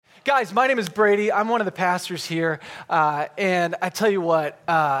Guys, my name is Brady. I'm one of the pastors here. And I tell you what,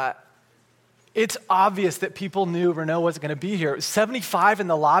 it's obvious that people knew Renault wasn't going to be here. It was 75 in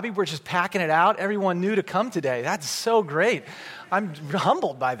the lobby. We're just packing it out. Everyone knew to come today. That's so great. I'm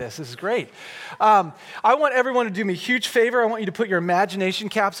humbled by this. This is great. I want everyone to do me a huge favor. I want you to put your imagination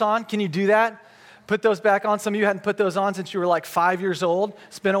caps on. Can you do that? Put those back on. Some of you hadn't put those on since you were like 5 years old.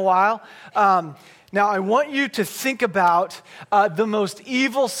 It's been a while. Now, I want you to think about the most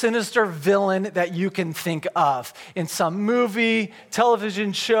evil, sinister villain that you can think of in some movie,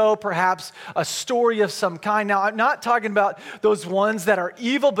 television show, perhaps a story of some kind. Now, I'm not talking about those ones that are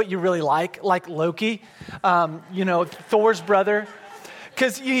evil, but you really like Loki, Thor's brother.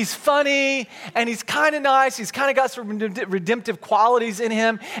 Because he's funny, and he's kind of nice. He's kind of got some redemptive qualities in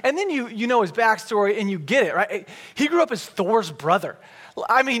him. And then you know his backstory, and you get it, right? He grew up as Thor's brother.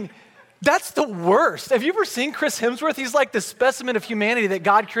 I mean, that's the worst. Have you ever seen Chris Hemsworth? He's like the specimen of humanity that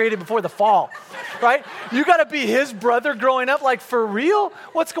God created before the fall, right? You got to be his brother growing up, like for real?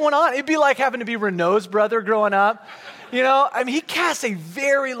 What's going on? It'd be like having to be Renault's brother growing up. He casts a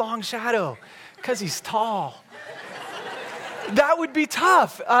very long shadow because he's tall. That would be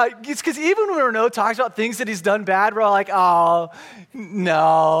tough. It's because even when Renault talks about things that he's done bad, we're all like, oh,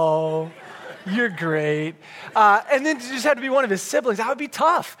 no. You're great. And then just had to be one of his siblings. That would be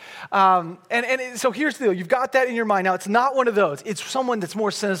tough. So here's the deal. You've got that in your mind. Now, it's not one of those. It's someone that's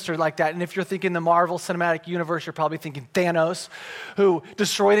more sinister like that. And if you're thinking the Marvel Cinematic Universe, you're probably thinking Thanos, who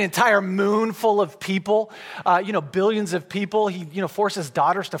destroyed the entire moon full of people, billions of people. He, forces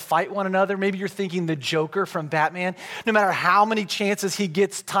daughters to fight one another. Maybe you're thinking the Joker from Batman. No matter how many chances he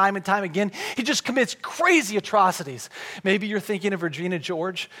gets time and time again, he just commits crazy atrocities. Maybe you're thinking of Regina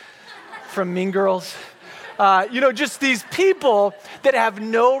George from Mean Girls. Just these people that have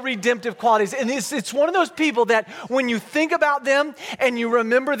no redemptive qualities. And it's one of those people that when you think about them and you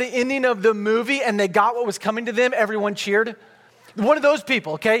remember the ending of the movie and they got what was coming to them, everyone cheered. One of those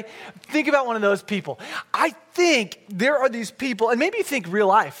people, okay? Think about one of those people. I think there are these people, and maybe you think real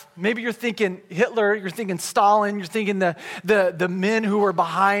life. Maybe you're thinking Hitler, you're thinking Stalin, you're thinking the men who were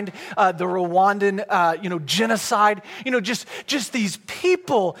behind the Rwandan, genocide. Just these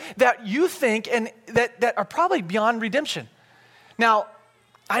people that you think and that are probably beyond redemption. Now,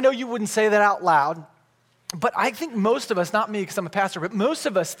 I know you wouldn't say that out loud, but I think most of us, not me because I'm a pastor, but most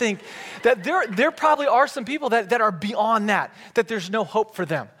of us think that there probably are some people that are beyond that there's no hope for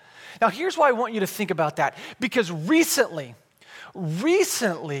them. Now, here's why I want you to think about that. Because recently,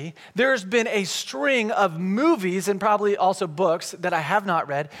 there's been a string of movies and probably also books that I have not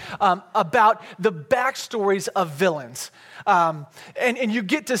read about the backstories of villains. And you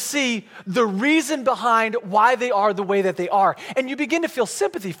get to see the reason behind why they are the way that they are. And you begin to feel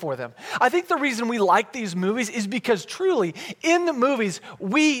sympathy for them. I think the reason we like these movies is because truly, in the movies,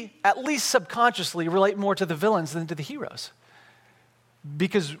 we, at least subconsciously, relate more to the villains than to the heroes.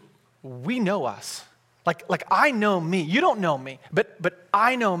 Because we know us. Like I know me. You don't know me, but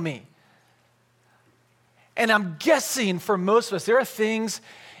I know me. And I'm guessing for most of us, there are things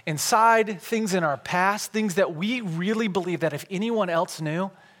inside, things in our past, things that we really believe that if anyone else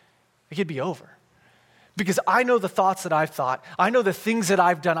knew, it could be over. Because I know the thoughts that I've thought. I know the things that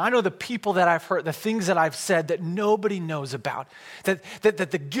I've done. I know the people that I've hurt, the things that I've said that nobody knows about. That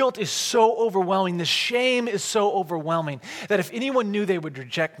the guilt is so overwhelming. The shame is so overwhelming that if anyone knew, they would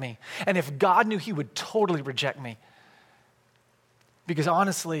reject me. And if God knew, he would totally reject me. Because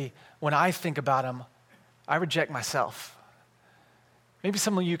honestly, when I think about him, I reject myself. Maybe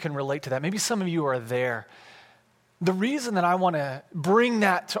some of you can relate to that. Maybe some of you are there. The reason that I want to bring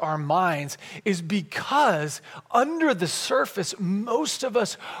that to our minds is because under the surface, most of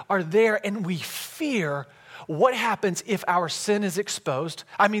us are there and we fear what happens if our sin is exposed.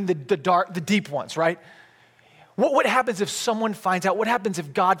 I mean, the dark, the deep ones, right? What happens if someone finds out? What happens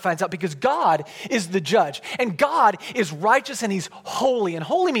if God finds out? Because God is the judge, and God is righteous and he's holy. And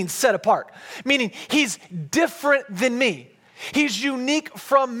holy means set apart, meaning he's different than me. He's unique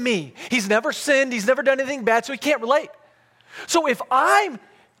from me. He's never sinned. He's never done anything bad, so he can't relate. So if I'm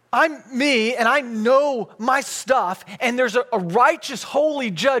me and I know my stuff and there's a righteous,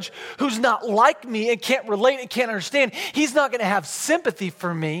 holy judge who's not like me and can't relate and can't understand, he's not going to have sympathy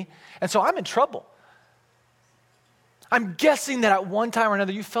for me, and so I'm in trouble. I'm guessing that at one time or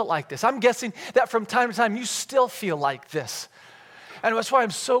another you felt like this. I'm guessing that from time to time you still feel like this. And that's why I'm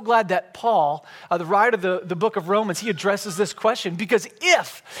so glad that Paul, the writer of the book of Romans, he addresses this question. Because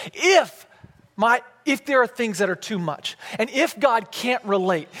if there are things that are too much, and if God can't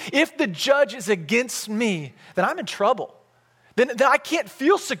relate, if the judge is against me, then I'm in trouble. Then I can't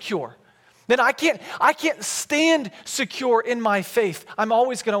feel secure. then I can't stand secure in my faith. I'm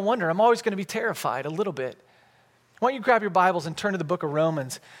always going to wonder. I'm always going to be terrified a little bit. Why don't you grab your Bibles and turn to the book of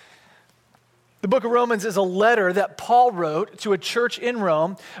Romans? The book of Romans is a letter that Paul wrote to a church in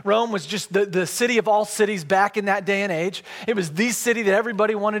Rome. Rome was just the city of all cities back in that day and age. It was the city that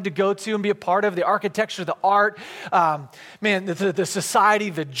everybody wanted to go to and be a part of. The architecture, the art, the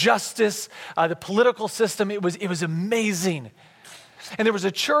society, the justice, the political system. It was amazing. And there was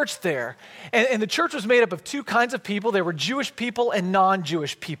a church there. And the church was made up of two kinds of people. There were Jewish people and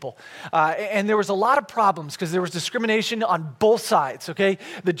non-Jewish people. And there was a lot of problems because there was discrimination on both sides, okay?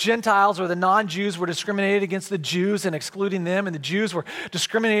 The Gentiles or the non-Jews were discriminated against the Jews and excluding them. And the Jews were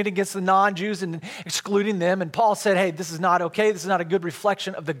discriminated against the non-Jews and excluding them. And Paul said, hey, this is not okay. This is not a good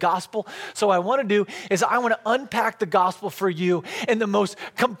reflection of the gospel. So what I want to do is I want to unpack the gospel for you in the most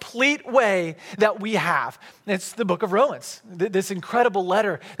complete way that we have. And it's the book of Romans, this incredible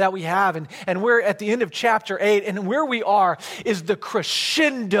letter that we have. And we're at the end of chapter 8, and where we are is the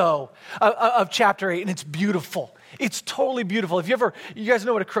crescendo of chapter 8, and it's beautiful. It's totally beautiful. If you guys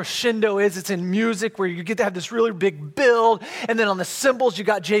know what a crescendo is, it's in music where you get to have this really big build, and then on the cymbals, you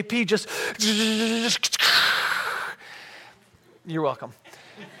got JP just you're welcome.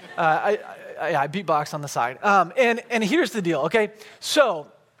 I beatbox on the side. And here's the deal, okay? So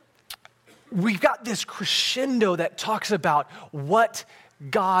we've got this crescendo that talks about what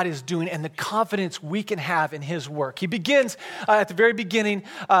God is doing and the confidence we can have in his work. He begins at the very beginning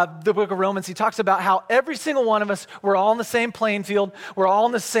of the book of Romans. He talks about how every single one of us, we're all in the same playing field. We're all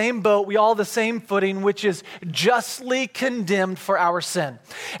in the same boat. We all have the same footing, which is justly condemned for our sin.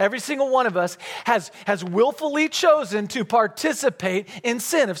 Every single one of us has willfully chosen to participate in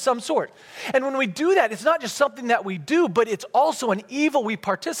sin of some sort. And when we do that, it's not just something that we do, but it's also an evil we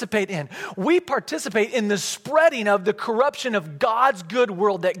participate in. We participate in the spreading of the corruption of God's good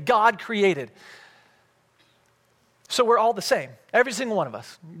world that God created. So we're all the same, every single one of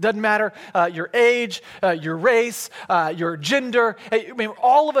us. Doesn't matter your age, your race, your gender.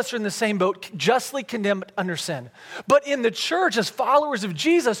 All of us are in the same boat, justly condemned under sin. But in the church, as followers of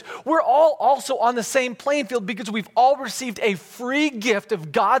Jesus, we're all also on the same playing field because we've all received a free gift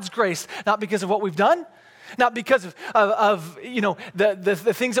of God's grace, not because of what we've done, not because of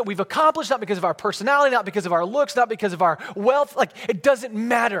the things that we've accomplished, not because of our personality, not because of our looks, not because of our wealth. It doesn't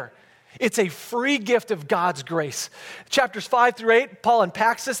matter. It's a free gift of God's grace. Chapters 5 through 8, Paul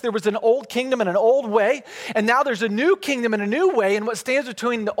unpacks this. There was an old kingdom and an old way, and now there's a new kingdom and a new way, and what stands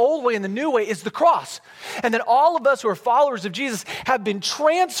between the old way and the new way is the cross. And then all of us who are followers of Jesus have been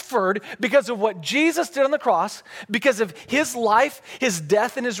transferred because of what Jesus did on the cross, because of his life, his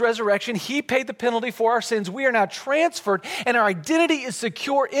death, and his resurrection. He paid the penalty for our sins. We are now transferred, and our identity is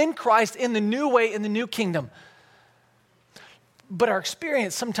secure in Christ in the new way, in the new kingdom. But our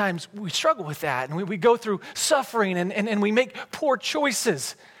experience, sometimes we struggle with that, and we go through suffering, and we make poor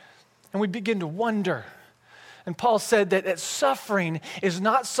choices, and we begin to wonder. And Paul said that suffering is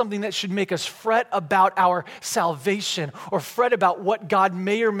not something that should make us fret about our salvation or fret about what God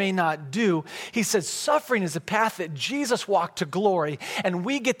may or may not do. He says suffering is a path that Jesus walked to glory, and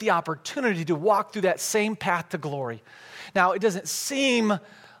we get the opportunity to walk through that same path to glory. Now, it doesn't seem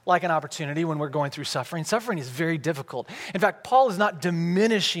like an opportunity when we're going through suffering. Suffering is very difficult. In fact, Paul is not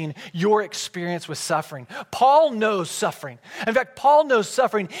diminishing your experience with suffering. Paul knows suffering. In fact, Paul knows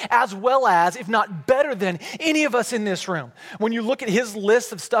suffering as well as, if not better than, any of us in this room. When you look at his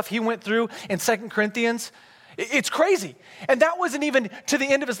list of stuff he went through in 2 Corinthians, it's crazy. And that wasn't even to the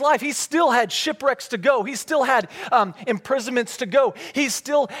end of his life. He still had shipwrecks to go. He still had imprisonments to go. He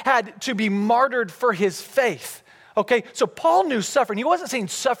still had to be martyred for his faith. Okay, so Paul knew suffering. He wasn't saying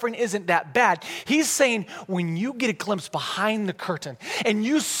suffering isn't that bad. He's saying when you get a glimpse behind the curtain and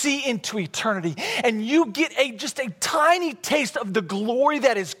you see into eternity and you get just a tiny taste of the glory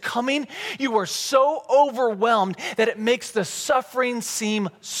that is coming, you are so overwhelmed that it makes the suffering seem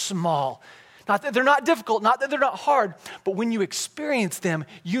small. Not that they're not difficult, not that they're not hard, but when you experience them,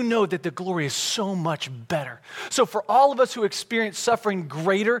 you know that the glory is so much better. So for all of us who experience suffering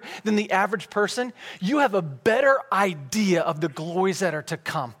greater than the average person, you have a better idea of the glories that are to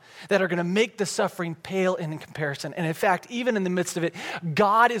come, that are going to make the suffering pale in comparison. And in fact, even in the midst of it,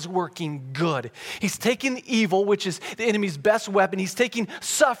 God is working good. He's taking the evil, which is the enemy's best weapon. He's taking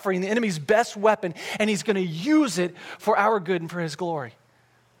suffering, the enemy's best weapon, and he's going to use it for our good and for his glory.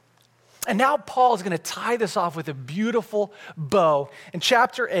 And now Paul is going to tie this off with a beautiful bow. In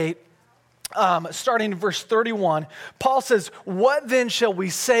chapter 8, starting in verse 31, Paul says, what then shall we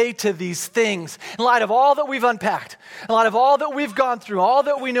say to these things? In light of all that we've unpacked, in light of all that we've gone through, all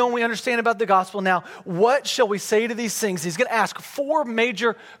that we know and we understand about the gospel now, what shall we say to these things? He's going to ask 4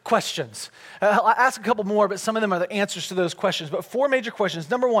 major questions. I'll ask a couple more, but some of them are the answers to those questions. But 4 major questions.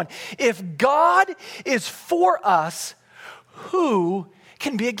 Number 1, if God is for us, who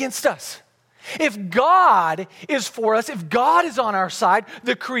can be against us? If God is for us, if God is on our side,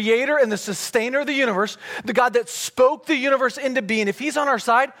 the creator and the sustainer of the universe, the God that spoke the universe into being, if he's on our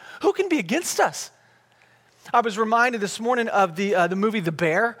side, who can be against us? I was reminded this morning of the movie The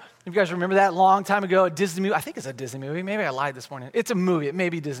Bear. You guys remember that? A long time ago, a Disney movie. I think it's a Disney movie. Maybe I lied this morning. It's a movie. It may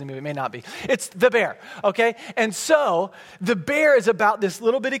be a Disney movie. It may not be. It's The Bear, okay? And so The Bear is about this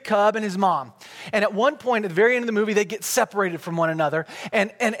little bitty cub and his mom. And at one point, at the very end of the movie, they get separated from one another.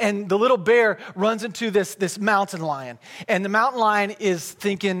 And the little bear runs into this mountain lion. And the mountain lion is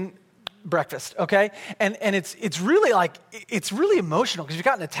thinking breakfast, okay? And it's really emotional because you've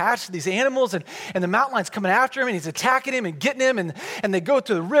gotten attached to these animals and the mountain lion's coming after him and he's attacking him and getting him and they go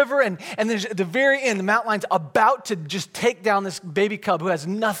to the river and there's at the very end the mountain lion's about to just take down this baby cub who has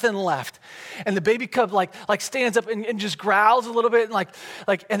nothing left. And the baby cub like stands up and just growls a little bit and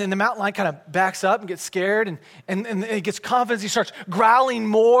and then the mountain lion kind of backs up and gets scared and he gets confidence. He starts growling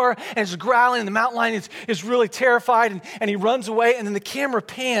more and he's growling and the mountain lion is really terrified and he runs away and then the camera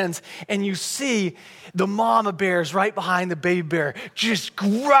pans and you see the mama bears right behind the baby bear just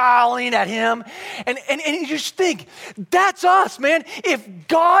growling at him. And you just think, that's us, man. If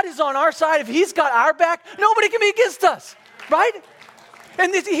God is on our side, if he's got our back, nobody can be against us, right?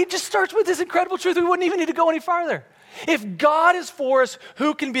 And he just starts with this incredible truth. We wouldn't even need to go any farther. If God is for us,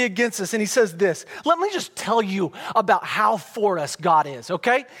 who can be against us? And he says this. Let me just tell you about how for us God is,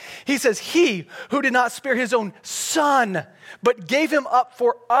 okay? He says, he who did not spare his own son, but gave him up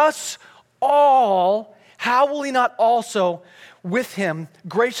for us all, how will he not also with him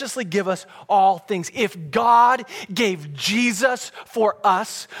graciously give us all things? If God gave Jesus for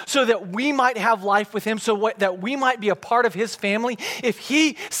us so that we might have life with him, that we might be a part of his family, if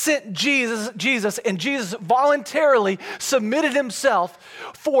he sent Jesus and Jesus voluntarily submitted himself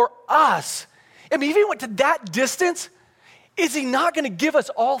for us, I mean, if he went to that distance, is he not going to give us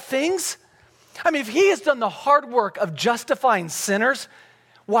all things? I mean, if he has done the hard work of justifying sinners,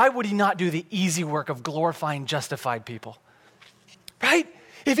 why would he not do the easy work of glorifying justified people? Right?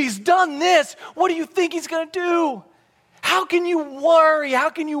 If he's done this, what do you think he's going to do? How can you worry? How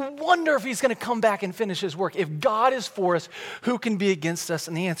can you wonder if he's going to come back and finish his work? If God is for us, who can be against us?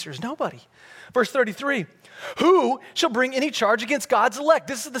 And the answer is nobody. Verse 33, who shall bring any charge against God's elect?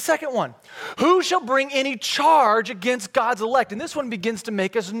 This is the second one. Who shall bring any charge against God's elect? And this one begins to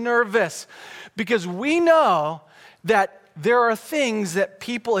make us nervous because we know that there are things that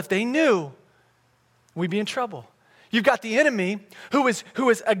people, if they knew, we'd be in trouble. You've got the enemy who is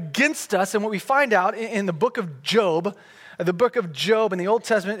against us, and what we find out in the book of Job in the Old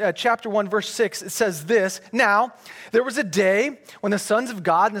Testament, chapter 1, verse 6, it says this, now, there was a day when the sons of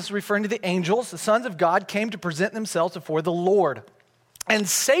God, and this is referring to the angels, the sons of God came to present themselves before the Lord. And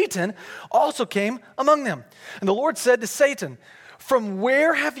Satan also came among them. And the Lord said to Satan, from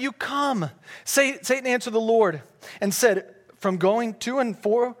where have you come? Satan answered the Lord and said, from going to and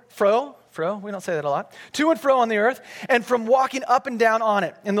fro, we don't say that a lot, to and fro on the earth, and from walking up and down on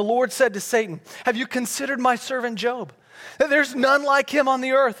it. And the Lord said to Satan, have you considered my servant Job? That there's none like him on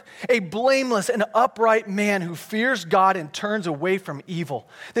the earth, a blameless and upright man who fears God and turns away from evil.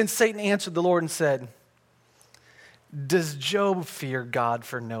 Then Satan answered the Lord and said, does Job fear God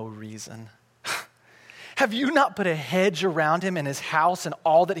for no reason? Have you not put a hedge around him and his house and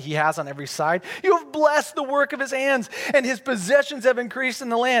all that he has on every side? You have blessed the work of his hands, and his possessions have increased in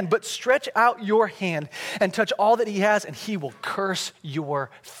the land. But stretch out your hand and touch all that he has, and he will curse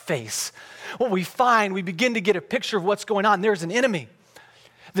your face. What we find, we begin to get a picture of what's going on. There's an enemy,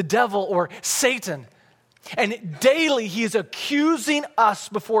 the devil or Satan. And daily he is accusing us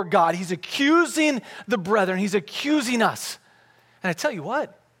before God. He's accusing the brethren. He's accusing us. And I tell you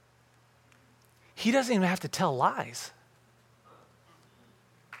what, he doesn't even have to tell lies.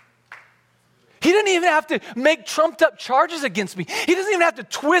 He doesn't even have to make trumped up charges against me. He doesn't even have to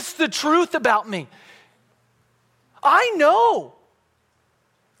twist the truth about me. I know.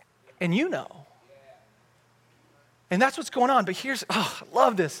 And you know. And that's what's going on. But I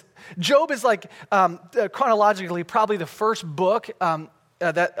love this. Job is like chronologically probably the first book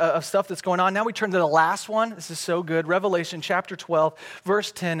of stuff that's going on. Now we turn to the last one. This is so good. Revelation chapter 12,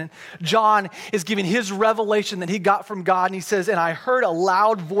 verse 10. And John is giving his revelation that he got from God. And he says, and I heard a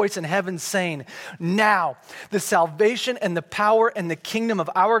loud voice in heaven saying, now the salvation and the power and the kingdom of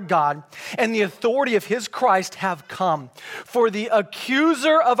our God and the authority of his Christ have come. For the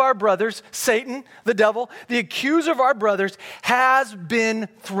accuser of our brothers, Satan, the devil, the accuser of our brothers has been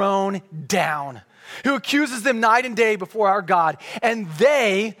thrown down, who accuses them night and day before our God. And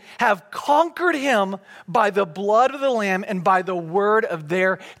they have conquered him by the blood of the Lamb and by the word of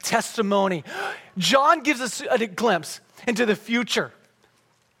their testimony. John gives us a glimpse into the future,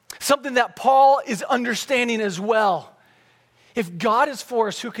 something that Paul is understanding as well. If God is for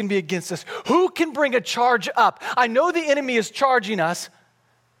us, who can be against us? Who can bring a charge up? I know the enemy is charging us,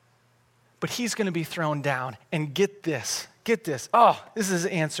 but he's going to be thrown down. And get this. Oh, this is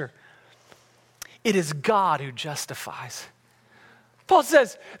the answer. It is God who justifies. Paul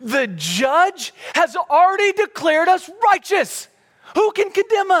says, the judge has already declared us righteous. Who can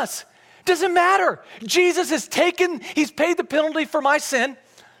condemn us? Doesn't matter. Jesus he's paid the penalty for my sin.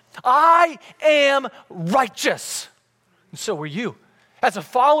 I am righteous. And so are you. As a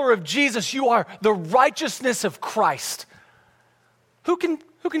follower of Jesus, you are the righteousness of Christ. Who can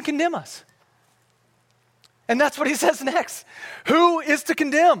condemn us? And that's what he says next. Who is to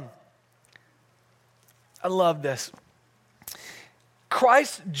condemn? I love this.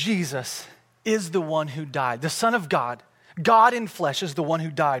 Christ Jesus is the one who died. The Son of God, God in flesh, is the one who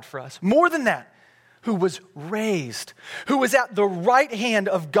died for us. More than that, who was raised, who was at the right hand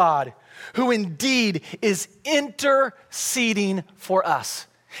of God, who indeed is interceding for us.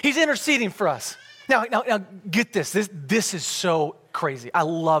 He's interceding for us. Now get this. This is so crazy. I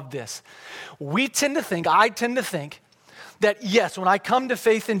love this. I tend to think, that yes, when I come to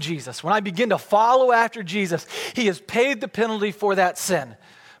faith in Jesus, when I begin to follow after Jesus, he has paid the penalty for that sin.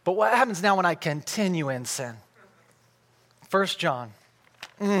 But what happens now when I continue in sin? 1 John.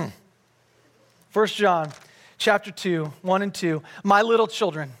 1 John chapter 2, 1 and 2. My little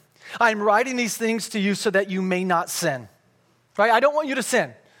children, I am writing these things to you so that you may not sin. Right? I don't want you to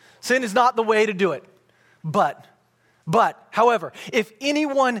sin. Sin is not the way to do it. But, however, if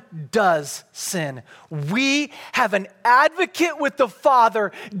anyone does sin, we have an advocate with the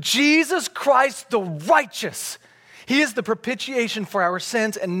Father, Jesus Christ the righteous. He is the propitiation for our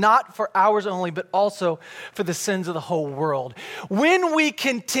sins, and not for ours only, but also for the sins of the whole world. When we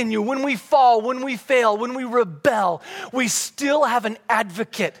continue, when we fall, when we fail, when we rebel, we still have an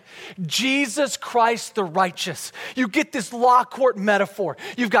advocate, Jesus Christ the righteous. You get this law court metaphor.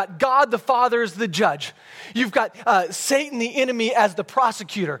 You've got God the Father as the judge. You've got Satan the enemy as the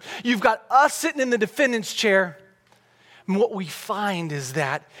prosecutor. You've got us sitting in the defendant's chair. And what we find is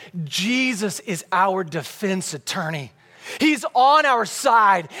that Jesus is our defense attorney. He's on our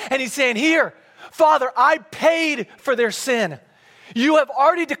side, and he's saying, here, Father, I paid for their sin. You have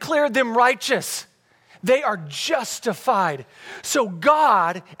already declared them righteous. They are justified. So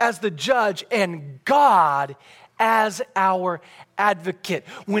God as the judge and God as our advocate.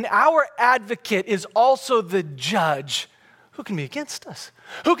 When our advocate is also the judge, who can be against us?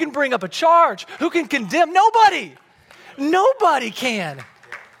 Who can bring up a charge? Who can condemn? Nobody. Nobody can.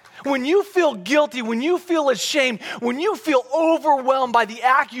 When you feel guilty, when you feel ashamed, when you feel overwhelmed by the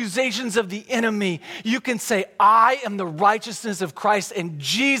accusations of the enemy, you can say, I am the righteousness of Christ and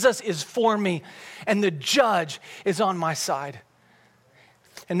Jesus is for me and the judge is on my side.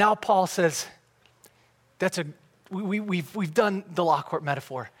 And now Paul says, we've done the law court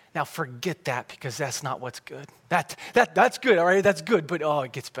metaphor. Now forget that, because that's not what's good. That's good, all right? That's good, but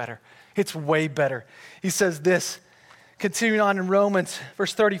it gets better. It's way better. He says this, continuing on in Romans,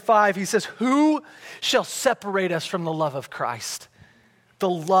 verse 35, he says, who shall separate us from the love of Christ? The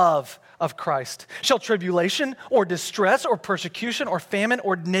love of Christ. Shall tribulation or distress or persecution or famine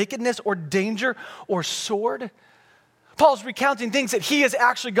or nakedness or danger or sword? Paul's recounting things that he has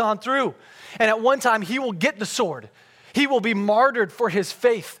actually gone through. And at one time, he will get the sword. He will be martyred for his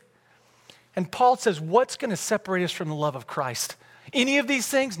faith. And Paul says, what's going to separate us from the love of Christ? Any of these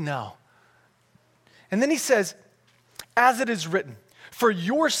things? No. And then he says, as it is written, for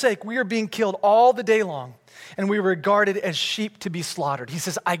your sake we are being killed all the day long, and we are regarded as sheep to be slaughtered. He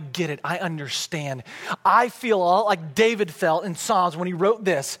says, I get it. I understand. I feel like David felt in Psalms when he wrote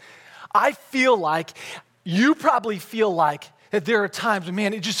this. I feel like, you probably feel like, that there are times when,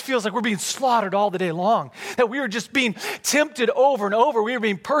 man, it just feels like we're being slaughtered all the day long. That we are just being tempted over and over. We are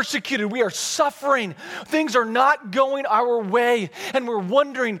being persecuted. We are suffering. Things are not going our way. And we're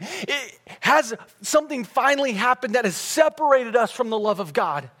wondering, has something finally happened that has separated us from the love of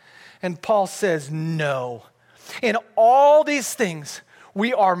God? And Paul says, no. In all these things,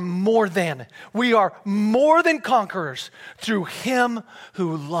 We are more than. We are more than conquerors through him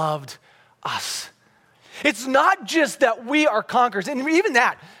who loved us. It's not just that we are conquerors, and even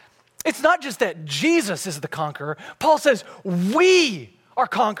that, it's not just that Jesus is the conqueror. Paul says we are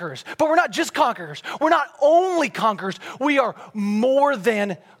conquerors, but we're not just conquerors. We're not only conquerors, we are more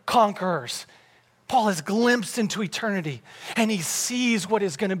than conquerors. Paul has glimpsed into eternity, and he sees what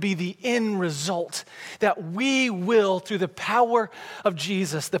is going to be the end result, that we will, through the power of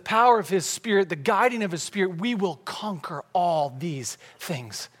Jesus, the power of his Spirit, the guiding of his Spirit, we will conquer all these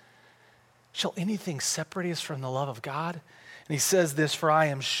things. Shall anything separate us from the love of God? And he says this, for I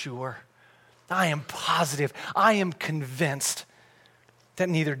am sure, I am positive, I am convinced that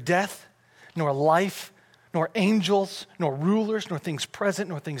neither death nor life, nor angels, nor rulers, nor things present,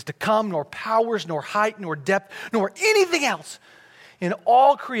 nor things to come, nor powers, nor height, nor depth, nor anything else in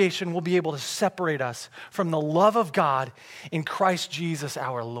all creation will be able to separate us from the love of God in Christ Jesus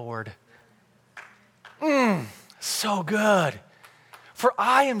our Lord. So good. For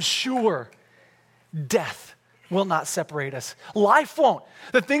I am sure death will not separate us. Life won't.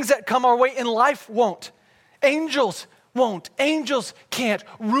 The things that come our way in life won't. Angels won't. Angels can't.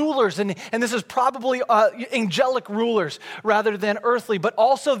 Rulers, and this is probably angelic rulers rather than earthly, but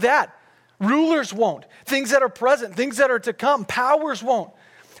also that. Rulers won't. Things that are present, things that are to come, powers won't.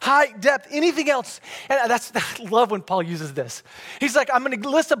 Height, depth, anything else. And I love when Paul uses this. He's like, I'm going to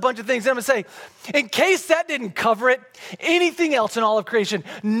list a bunch of things, and I'm going to say, in case that didn't cover it, anything else in all of creation,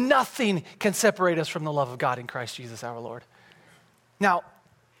 nothing can separate us from the love of God in Christ Jesus our Lord. Now,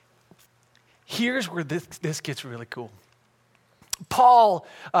 here's where this gets really cool. Paul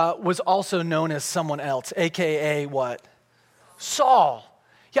was also known as someone else, a.k.a. what? Saul.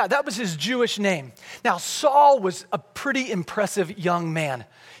 Yeah, that was his Jewish name. Now, Saul was a pretty impressive young man.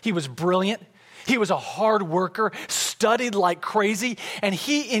 He was brilliant. He was a hard worker, studied like crazy, and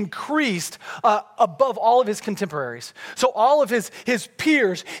he increased above all of his contemporaries. So all of his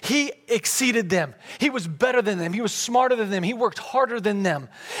peers, he exceeded them. He was better than them. He was smarter than them. He worked harder than them.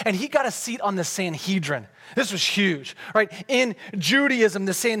 And he got a seat on the Sanhedrin. This was huge, right? In Judaism,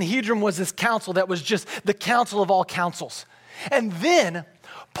 the Sanhedrin was this council that was just the council of all councils. And then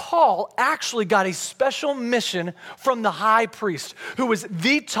Paul actually got a special mission from the high priest, who was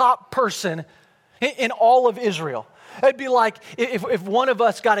the top person in all of Israel. It'd be like if one of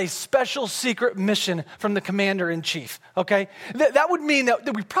us got a special secret mission from the commander-in-chief, okay? That would mean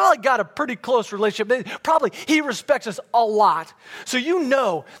that we probably got a pretty close relationship. Probably he respects us a lot. So you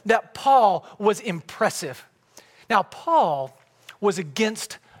know that Paul was impressive. Now, Paul was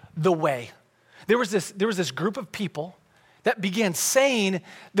against the way. There was this group of people that began saying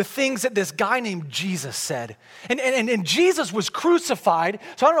the things that this guy named Jesus said. And Jesus was crucified,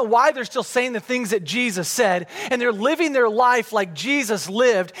 so I don't know why they're still saying the things that Jesus said, and they're living their life like Jesus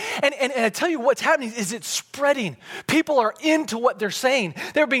lived. And I tell you what's happening is it's spreading. People are into what they're saying.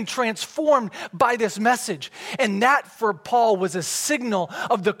 They're being transformed by this message. And that for Paul was a signal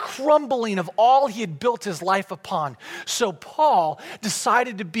of the crumbling of all he had built his life upon. So Paul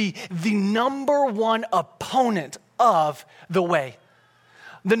decided to be the number one opponent of the way.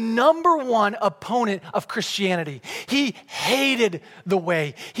 The number one opponent of Christianity. He hated the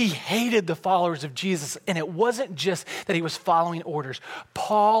way. He hated the followers of Jesus. And it wasn't just that he was following orders.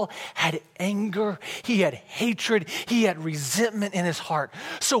 Paul had anger. He had hatred. He had resentment in his heart.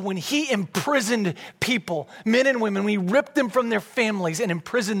 So when he imprisoned people, men and women, when he ripped them from their families and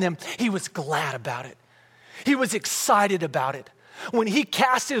imprisoned them, he was glad about it. He was excited about it. When he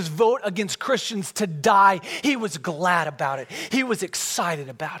cast his vote against Christians to die, he was glad about it. He was excited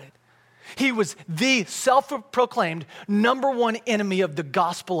about it. He was the self-proclaimed number one enemy of the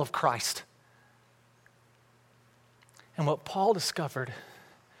gospel of Christ. And what Paul discovered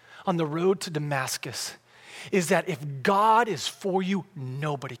on the road to Damascus is that if God is for you,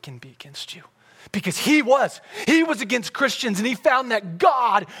 nobody can be against you. Because he was against Christians, and he found that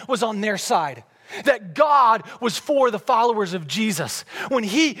God was on their side. That God was for the followers of Jesus. When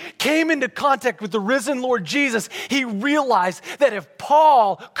he came into contact with the risen Lord Jesus, he realized that if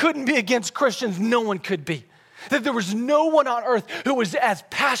Paul couldn't be against Christians, no one could be. That there was no one on earth who was as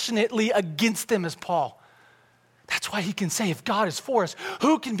passionately against them as Paul. That's why he can say, if God is for us,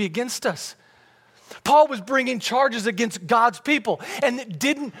 who can be against us? Paul was bringing charges against God's people, and it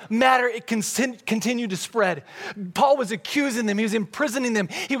didn't matter. It continued to spread. Paul was accusing them. He was imprisoning them.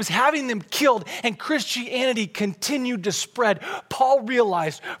 He was having them killed, and Christianity continued to spread. Paul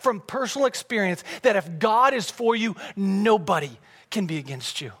realized from personal experience that if God is for you, nobody can be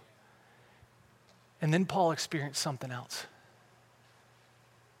against you. And then Paul experienced something else.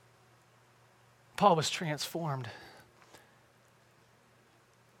 Paul was transformed.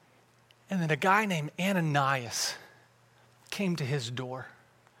 And then a guy named Ananias came to his door.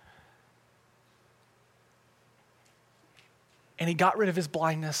 And he got rid of his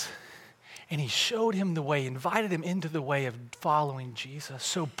blindness, and he showed him the way, invited him into the way of following Jesus.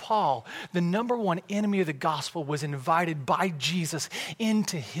 So Paul, the number one enemy of the gospel, was invited by Jesus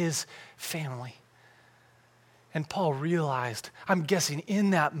into his family. And Paul realized, I'm guessing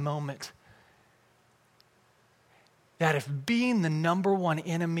in that moment, that if being the number one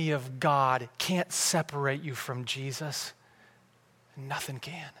enemy of God can't separate you from Jesus, nothing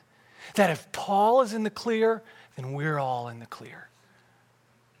can. That if Paul is in the clear, then we're all in the clear.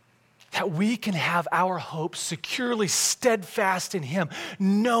 That we can have our hope securely steadfast in him,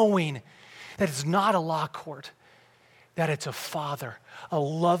 knowing that it's not a law court, that it's a father, a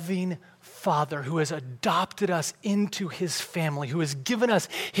loving Father who has adopted us into his family, who has given us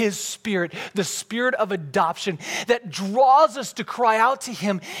his spirit, the spirit of adoption that draws us to cry out to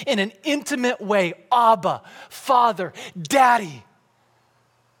him in an intimate way, Abba, Father, Daddy.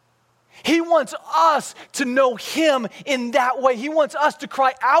 He wants us to know him in that way. He wants us to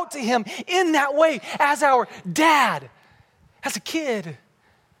cry out to him in that way as our dad, as a kid.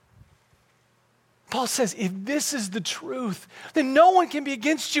 Paul says, if this is the truth, then no one can be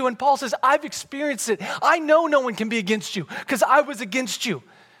against you. And Paul says, I've experienced it. I know no one can be against you because I was against you.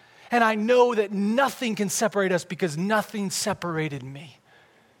 And I know that nothing can separate us because nothing separated me.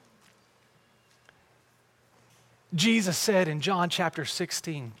 Jesus said in John chapter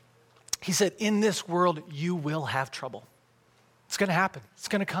 16, he said, in this world you will have trouble. It's going to happen. It's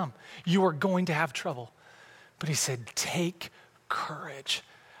going to come. You are going to have trouble. But he said, take courage.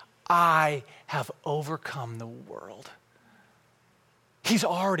 I have overcome the world. He's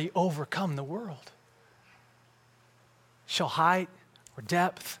already overcome the world. Shall height or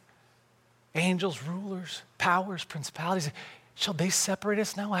depth, angels, rulers, powers, principalities, shall they separate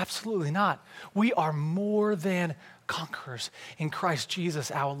us? No, absolutely not. We are more than conquerors in Christ Jesus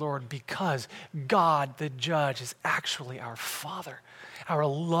our Lord, because God, the judge, is actually our Father, our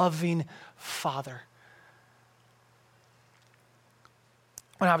loving Father.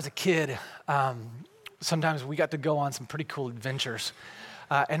 When I was a kid, sometimes we got to go on some pretty cool adventures.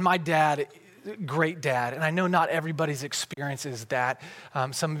 And my dad, great dad, and I know not everybody's experience is that.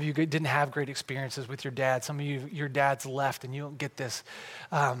 Some of you didn't have great experiences with your dad. Some of you, your dad's left and you don't get this.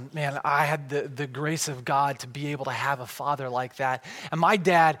 Man, I had the grace of God to be able to have a father like that. And my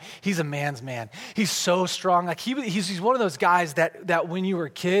dad, he's a man's man. He's so strong. Like he's one of those guys that when you were a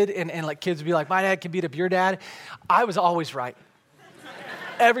kid and like kids would be like, my dad can beat up your dad. I was always right.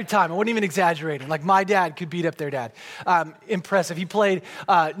 Every time. I wasn't even exaggerating. Like my dad could beat up their dad. Impressive. He played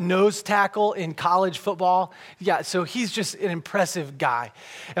nose tackle in college football. Yeah, so he's just an impressive guy.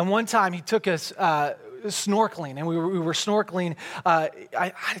 And one time he took us snorkeling, and we were snorkeling.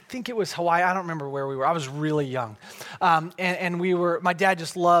 I think it was Hawaii. I don't remember where we were. I was really young. And we were, my dad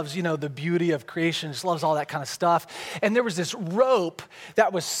just loves, the beauty of creation, just loves all that kind of stuff. And there was this rope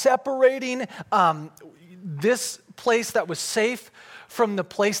that was separating this place that was safe from the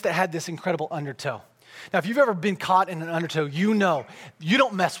place that had this incredible undertow. Now, if you've ever been caught in an undertow, you know you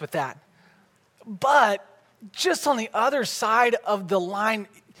don't mess with that. But just on the other side of the line,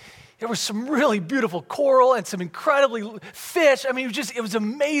 there was some really beautiful coral and some incredibly fish. I mean, it was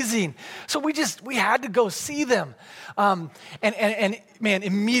amazing. So we had to go see them. And man,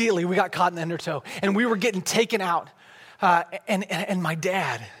 immediately we got caught in the undertow and we were getting taken out. And my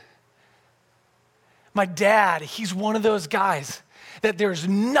dad, he's one of those guys that there's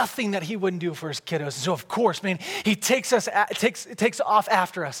nothing that he wouldn't do for his kiddos. So of course, man, he takes off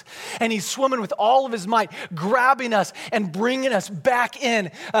after us, and he's swimming with all of his might, grabbing us and bringing us back in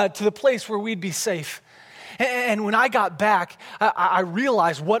to the place where we'd be safe. And when I got back, I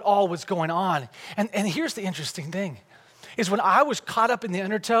realized what all was going on. And here's the interesting thing, is when I was caught up in the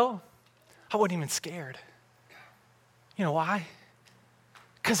undertow, I wasn't even scared. You know why?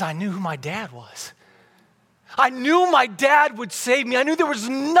 Because I knew who my dad was. I knew my dad would save me. I knew there was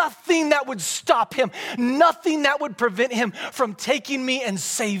nothing that would stop him, nothing that would prevent him from taking me and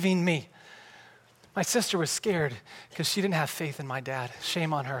saving me. My sister was scared because she didn't have faith in my dad.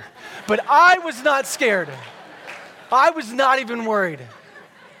 Shame on her. But I was not scared. I was not even worried.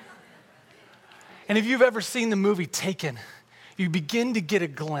 And if you've ever seen the movie Taken, you begin to get a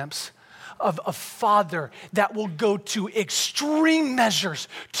glimpse of a father that will go to extreme measures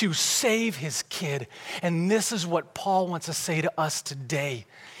to save his kid. And this is what Paul wants to say to us today.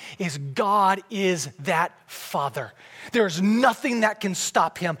 is God is that Father. There's nothing that can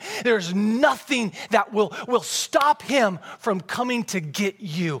stop him. There's nothing that will stop him from coming to get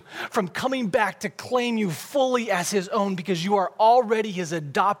you, from coming back to claim you fully as his own, because you are already his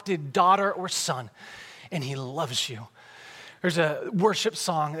adopted daughter or son, and he loves you. There's a worship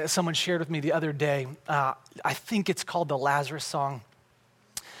song that someone shared with me the other day. I think it's called the Lazarus Song.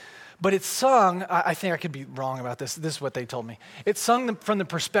 But it's sung, I think I could be wrong about this. This is what they told me. It's sung from the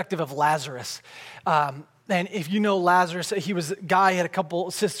perspective of Lazarus. And if you know Lazarus, he was a guy, he had a couple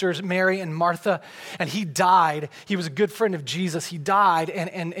sisters, Mary and Martha, and he died. He was a good friend of Jesus. He died,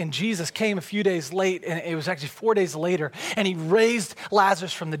 and Jesus came a few days late, and it was actually 4 days later, and he raised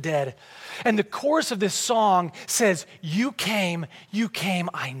Lazarus from the dead. And the chorus of this song says, you came,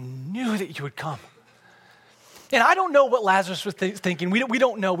 I knew that you would come. And I don't know what Lazarus was thinking. We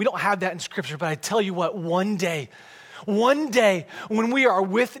don't know. We don't have that in Scripture. But I tell you what, one day, when we are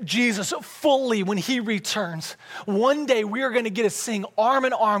with Jesus fully, when he returns, one day we are going to get to sing arm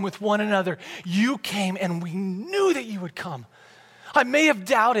in arm with one another. You came and we knew that you would come. I may have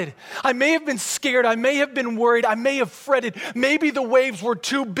doubted. I may have been scared. I may have been worried. I may have fretted. Maybe the waves were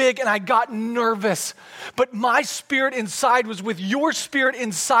too big and I got nervous. But my spirit inside was with your spirit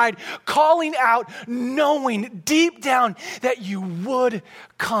inside, calling out, knowing deep down that you would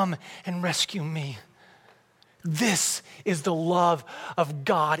come and rescue me. This is the love of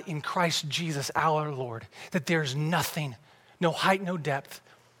God in Christ Jesus our Lord, that there's nothing, no height, no depth,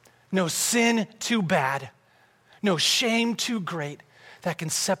 no sin too bad, no shame too great that can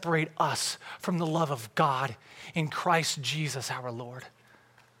separate us from the love of God in Christ Jesus our Lord.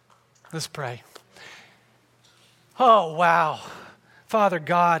 Let's pray. Oh, wow. Father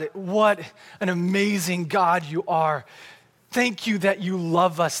God, what an amazing God you are. Thank you that you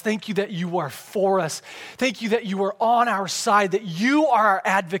love us. Thank you that you are for us. Thank you that you are on our side, that you are our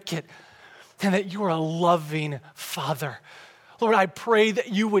advocate, and that you are a loving Father. Lord, I pray that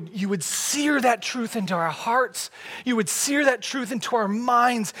you would sear that truth into our hearts. You would sear that truth into our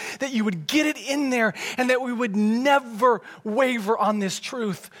minds, that you would get it in there, and that we would never waver on this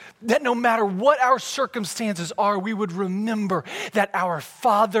truth. That no matter what our circumstances are, we would remember that our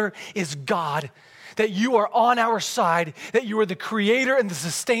Father is God, that you are on our side, that you are the creator and the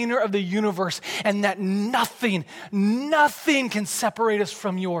sustainer of the universe, and that nothing can separate us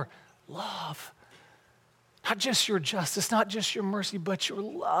from your love. Not just your justice, not just your mercy, but your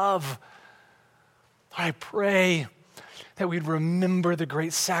love. Lord, I pray that we'd remember the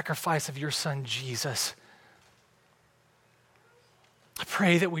great sacrifice of your son, Jesus. I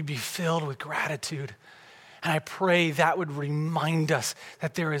pray that we'd be filled with gratitude. And I pray that would remind us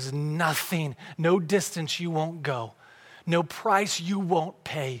that there is nothing, no distance you won't go, no price you won't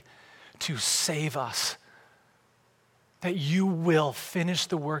pay to save us. That you will finish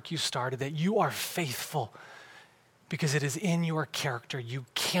the work you started, that you are faithful because it is in your character. You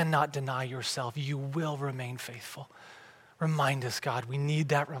cannot deny yourself. You will remain faithful. Remind us, God. We need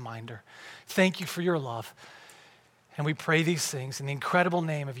that reminder. Thank you for your love. And we pray these things in the incredible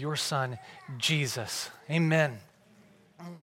name of your Son, Jesus. Amen.